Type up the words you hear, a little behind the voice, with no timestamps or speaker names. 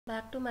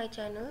Back to my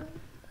channel.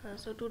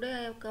 So today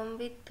I have come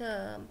with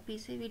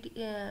PCV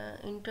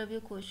interview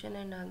question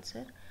and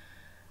answer.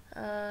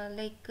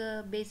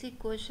 Basic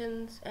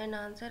questions and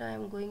answer I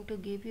am going to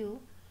give you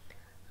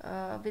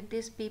with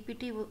this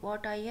PPT.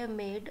 What I have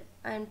made,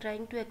 I am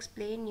trying to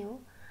explain you.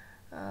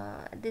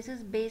 This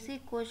is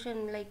basic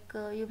question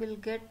you will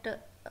get,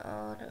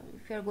 or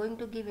if you are going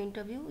to give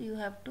interview, you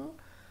have to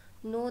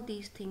know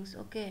these things.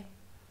 Okay.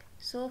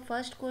 So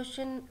first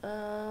question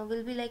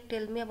will be like,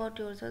 tell me about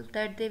yourself,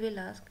 that they will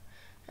ask,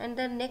 and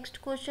the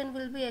next question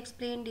will be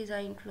explain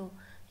design flow.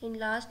 In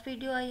last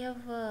video I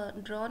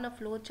have drawn a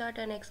flow chart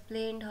and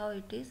explained how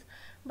it is,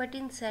 but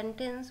in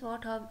sentence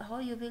how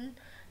you will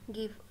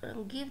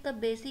give the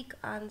basic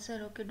answer.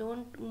 Okay,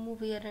 don't move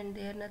here and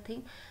there,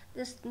 nothing,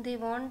 just they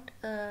want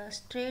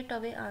straight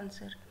away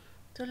answer.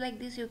 So like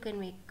this you can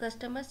make.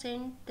 Customers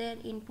send their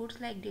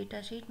inputs like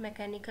data sheet,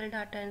 mechanical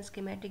data and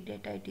schematic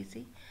data,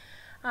 etc.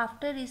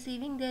 After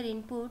receiving their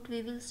input,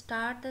 we will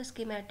start the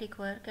schematic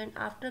work, and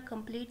after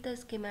complete the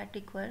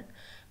schematic work,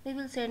 we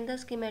will send the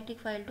schematic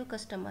file to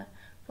customer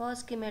for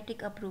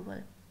schematic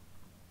approval.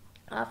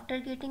 After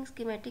getting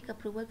schematic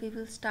approval, we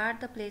will start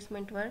the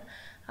placement work.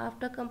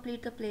 After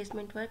complete the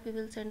placement work, we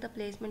will send the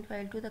placement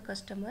file to the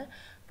customer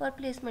for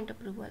placement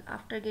approval.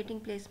 After getting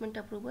placement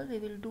approval, we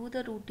will do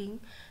the routing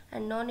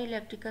and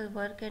non-electrical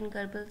work and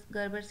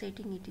Gerber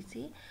setting,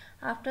 etc.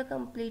 After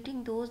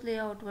completing those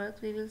layout works,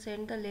 we will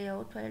send the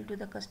layout file to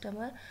the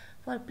customer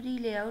for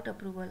pre-layout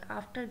approval.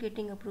 After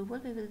getting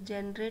approval, we will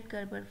generate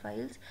Gerber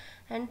files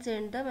and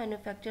send the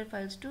manufacturer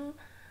files to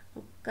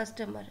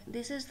customer.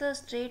 This is the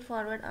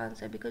straightforward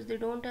answer because they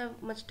don't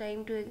have much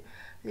time to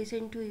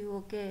listen to you.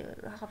 Okay,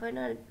 half an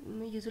hour,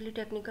 usually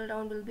technical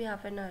round will be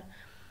half an hour,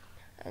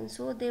 and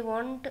so they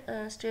want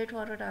a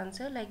straightforward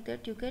answer like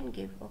that you can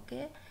give.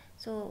 Okay,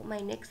 so my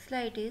next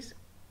slide is,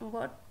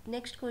 what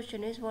next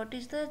question is, what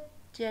is the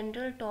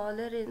general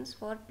tolerance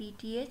for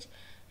PTH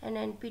and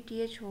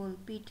NPTH hole?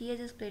 PTH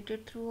is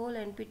plated through hole,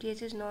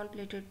 NPTH is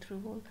non-plated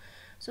through hole.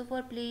 So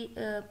for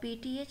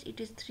PTH it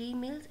is 3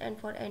 mils and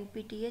for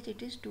NPTH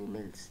it is 2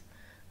 mils.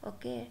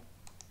 Okay.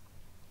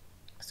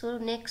 So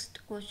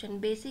next question,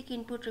 basic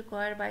input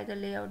required by the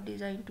layout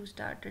design to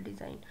start a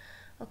design.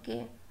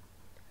 Okay.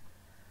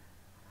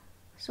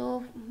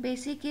 So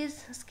basic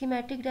is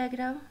schematic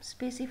diagram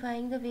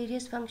specifying the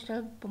various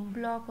functional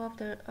block of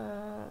the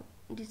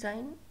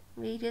design.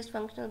 Various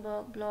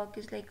functional block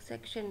is like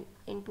section,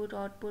 input,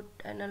 output,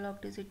 analog,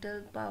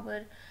 digital,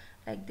 power,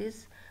 like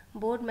this.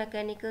 Board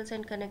mechanicals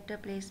and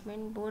connector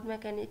placement. Board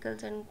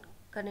mechanicals and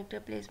connector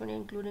placement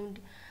including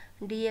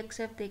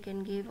DXF they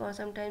can give, or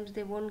sometimes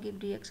they won't give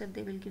DXF,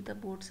 they will give the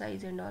board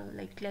size and all,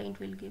 like client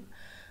will give.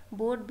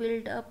 Board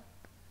build up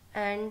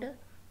and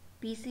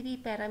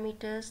PCB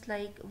parameters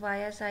like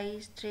wire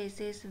size,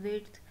 traces,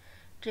 width,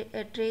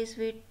 trace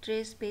width,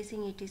 trace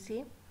spacing,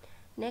 etc.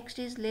 Next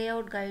is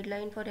layout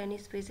guideline for any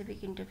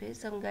specific interface.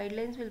 Some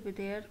guidelines will be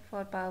there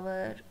for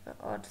power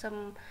or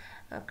some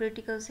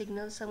critical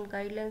signals. Some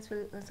guidelines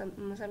will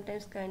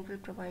sometimes client will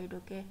provide.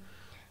 Okay.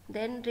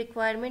 Then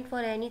requirement for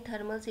any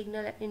thermal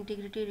signal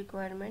integrity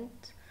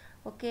requirements.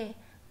 Okay.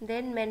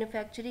 Then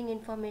manufacturing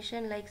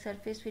information like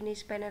surface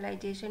finish,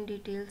 panelization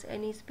details,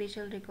 any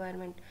special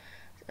requirement.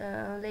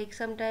 Like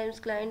sometimes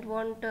client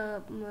want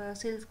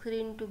silk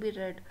screen to be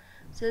red,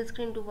 silk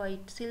screen to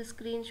white, silk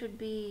screen should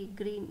be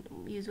green.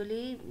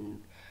 Usually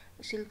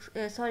silk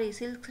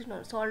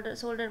no,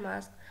 solder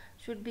mask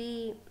should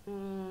be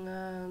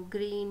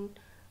green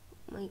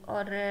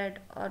or red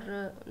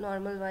or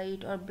normal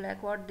white or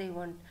black, what they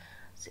want.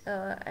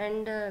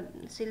 And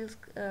silk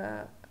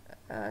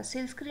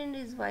screen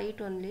is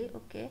white only.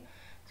 Okay,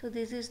 so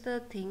this is the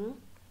thing.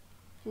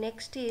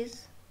 Next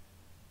is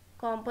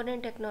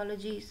component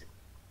technologies.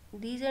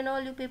 These and all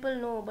you people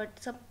know, but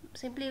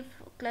simply if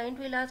client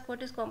will ask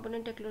what is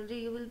component technology,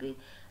 you will be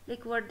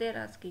like what they are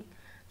asking.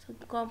 So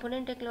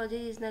component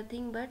technology is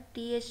nothing but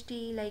THT,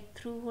 like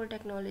through hole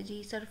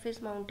technology,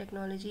 surface mount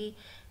technology,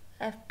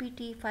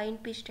 FPT, fine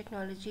pitch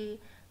technology,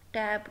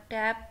 tap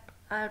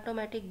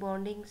automatic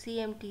bonding,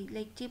 CMT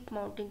like chip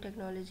mounting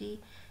technology,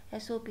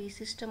 SOP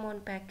system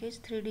on package,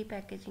 3D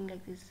packaging,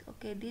 like this.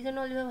 Okay, these and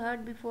all you have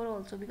heard before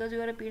also because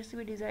you are a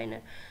PCB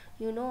designer,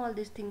 you know all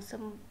these things.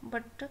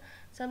 But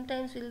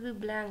sometimes will be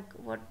blank,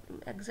 what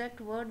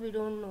exact word we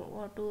don't know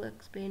what to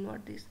explain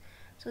what this.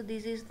 So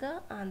this is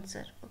the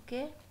answer.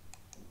 Okay.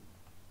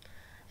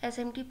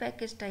 SMT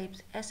package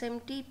types.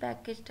 SMT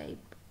package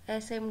type,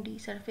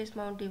 SMD, surface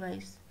mount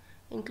device,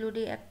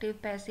 including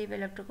active, passive,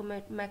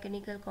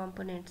 electromechanical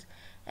components.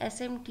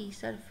 SMT,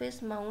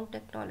 surface mount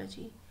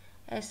technology.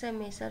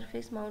 SMA,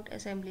 surface mount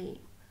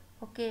assembly.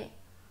 Okay.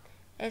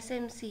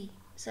 SMC,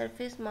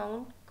 surface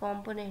mount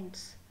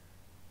components.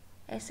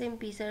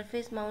 SMP,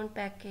 surface mount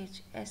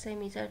package.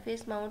 SME,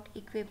 surface mount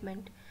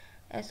equipment.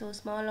 SO,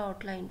 small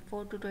outline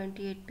 4 to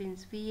 28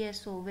 pins.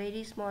 VSO,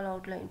 very small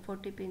outline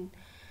 40 pin.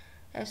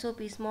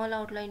 SOP, small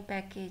outline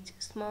package.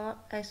 Small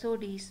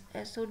SOD,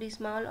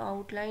 small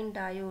outline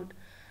diode.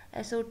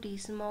 SOT,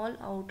 small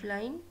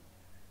outline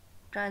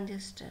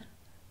transistor.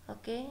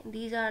 Okay,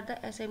 these are the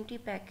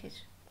SMT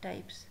package.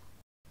 types.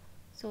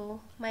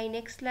 So my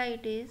next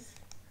slide is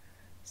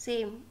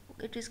same,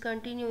 it is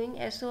continuing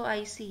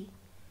SOIC.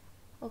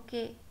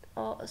 Okay,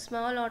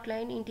 small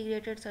outline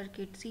integrated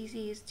circuit.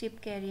 CC is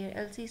chip carrier,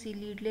 LCC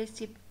leadless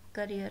chip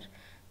carrier,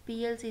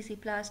 PLCC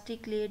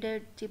plastic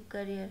leaded chip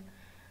carrier,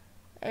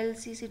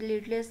 LCC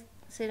leadless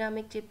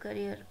ceramic chip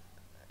carrier.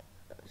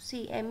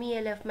 C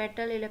MELF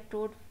metal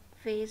electrode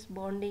phase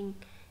bonding,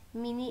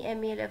 mini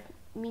MELF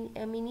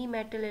mini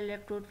metal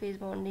electrode phase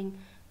bonding,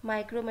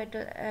 micro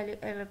metal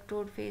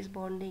electrode phase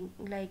bonding,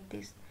 like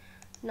this.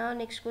 Now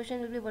next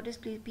question will be, what is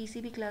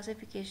PCB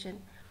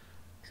classification?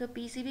 So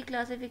PCB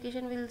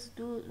classification will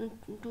do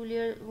two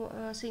layer,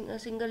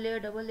 single layer,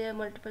 double layer,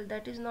 multiple.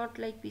 That is not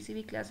like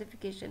PCB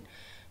classification.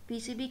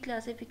 PCB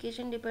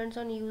classification depends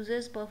on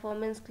user's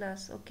performance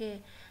class.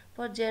 Okay,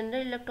 for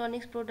general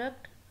electronics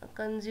product,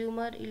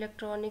 consumer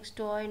electronics,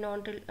 toy,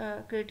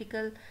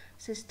 non-critical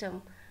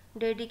system,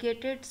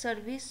 dedicated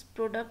service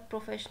product,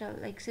 professional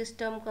like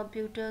system,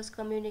 computers,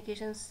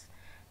 communications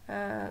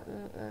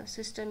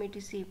system,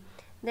 etc.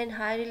 Then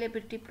high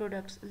reliability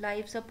products,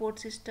 life support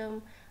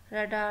system,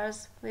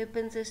 radars,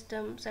 weapon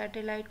system,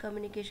 satellite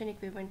communication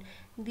equipment.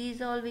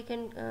 These all we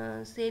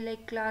can say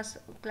like class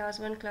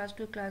 1, class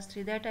 2, class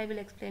 3. That I will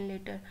explain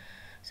later.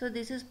 So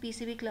this is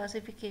PCB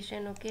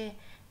classification. Okay.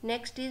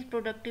 Next is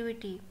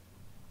productivity.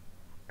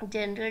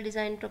 General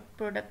design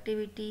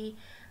productivity,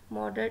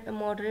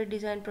 moderate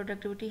design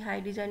productivity,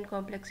 high design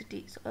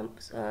complexity.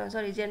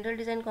 Sorry, general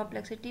design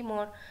complexity,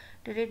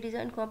 moderate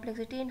design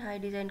complexity, and high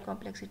design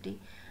complexity.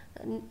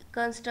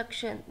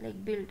 Construction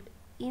like build.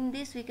 In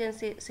this we can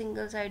say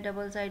single side,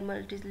 double side,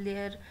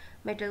 multi-layer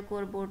metal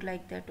core board,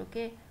 like that.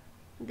 Okay,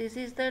 this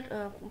is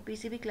the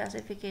PCB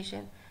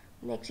classification.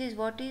 Next is,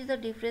 what is the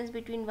difference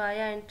between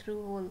via and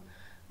through hole?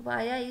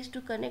 Via is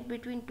to connect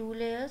between two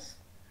layers.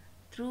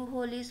 Through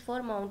hole is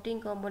for mounting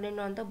component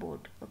on the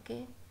board.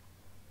 Okay,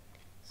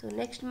 so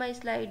next my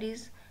slide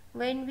is,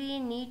 when we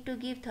need to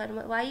give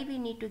thermal, why we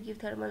need to give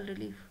thermal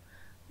relief,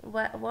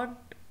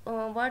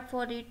 what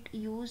for it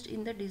used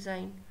in the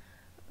design.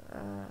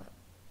 uh,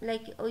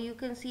 like you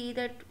can see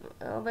that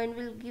when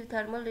we'll give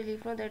thermal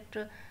relief, no,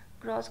 that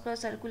cross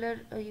circular,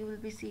 you will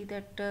be see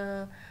that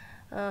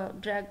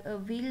drag a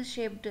wheel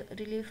shaped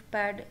relief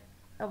pad,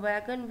 a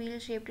wagon wheel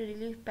shaped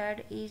relief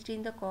pad aged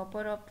in the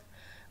copper of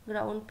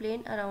ground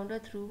plane around a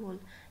through hole.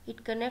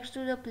 It connects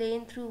to the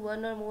plane through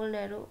one or more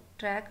narrow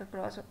track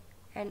across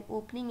an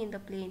opening in the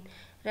plane,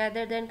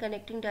 rather than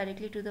connecting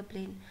directly to the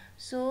plane,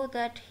 so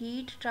that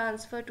heat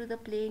transfer to the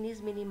plane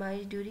is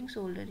minimized during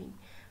soldering.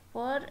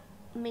 For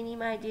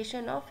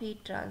minimization of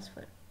heat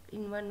transfer,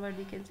 in one word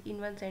we can,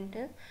 in one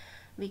sentence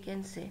we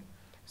can say.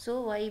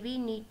 So why we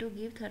need to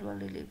give thermal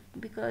relief?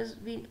 Because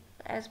we,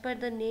 as per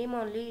the name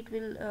only, it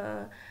will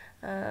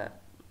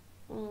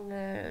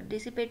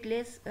dissipate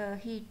less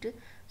heat.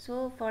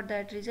 So for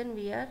that reason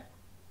we are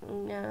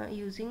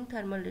using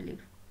thermal relief.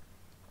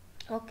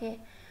 Okay,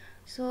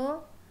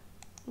 so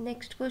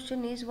next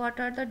question is, what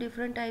are the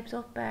different types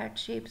of pad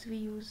shapes we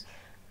use?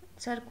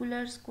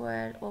 Circular,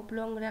 square,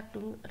 oblong,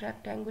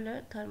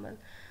 rectangular, thermal.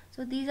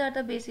 So these are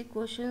the basic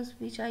questions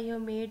which I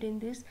have made in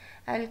this.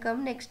 I'll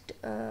come next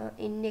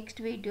in next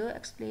video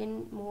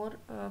explain more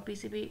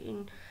PCB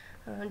in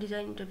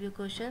design interview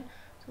question.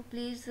 So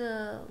please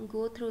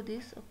go through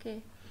this.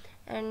 Okay,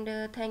 and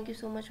thank you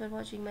so much for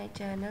watching my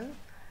channel,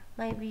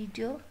 my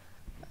video,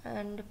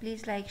 and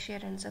please like, share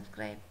and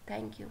subscribe.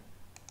 Thank you.